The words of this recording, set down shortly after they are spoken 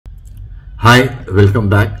Hi, welcome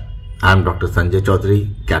back. I'm Dr. Sanjay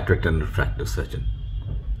Chaudhary, cataract and refractive surgeon.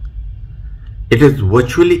 It is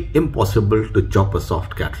virtually impossible to chop a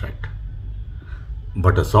soft cataract,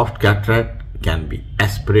 but a soft cataract can be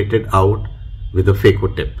aspirated out with a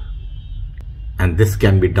phaco tip, and this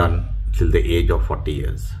can be done till the age of 40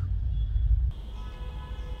 years.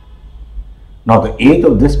 Now the age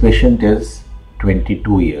of this patient is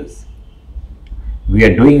 22 years. We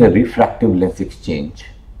are doing a refractive lens exchange,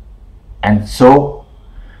 and so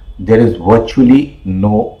there is virtually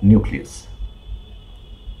no nucleus,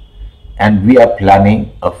 and we are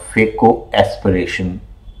planning a phaco aspiration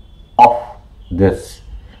of this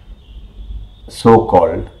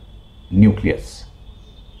so-called nucleus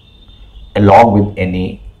along with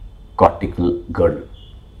any cortical girdle.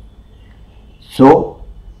 So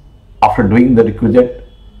after doing the requisite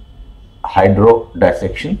hydro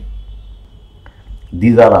dissection,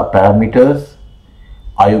 these are our parameters: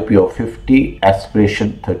 IOP of 50,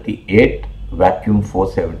 aspiration 38, vacuum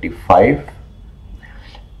 475.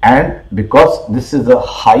 And because this is a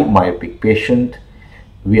high myopic patient,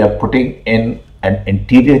 we are putting in an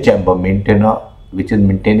anterior chamber maintainer which is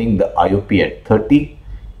maintaining the IOP at 30.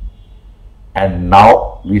 And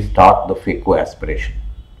now we start the phaco aspiration.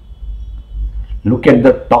 Look at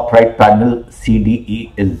the top right panel,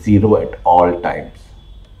 CDE is 0 at all times.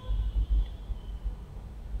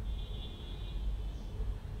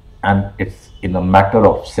 And it's in a matter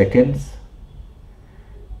of seconds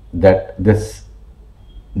that this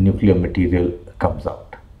nuclear material comes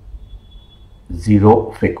out.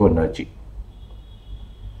 0 phaco energy.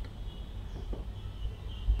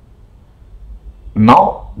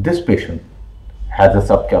 Now this patient has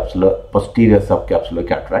a posterior subcapsular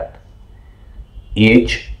cataract,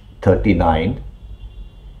 age 39.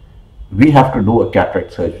 We have to do a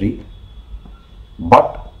cataract surgery,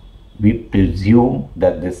 but we presume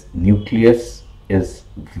that this nucleus is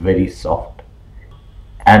very soft,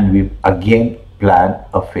 and we again plan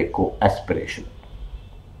a phaco aspiration.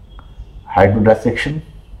 Hydrodissection,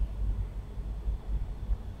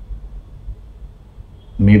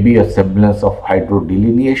 maybe a semblance of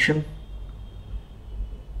hydrodelineation.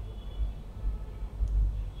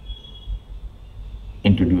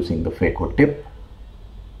 Introducing the phaco tip.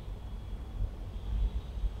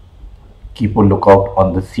 Keep a lookout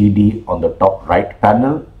on the CD on the top right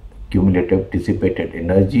panel, cumulative dissipated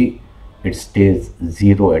energy. It stays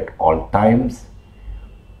 0 at all times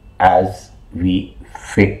as we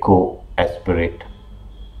phaco aspirate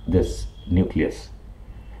this nucleus.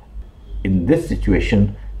 In this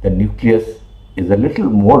situation, the nucleus is a little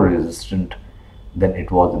more resistant than it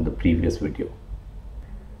was in the previous video.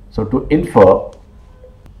 So to infer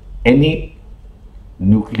any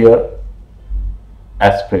nuclear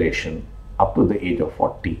aspiration up to the age of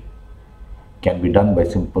 40 can be done by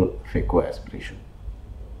simple phaco aspiration.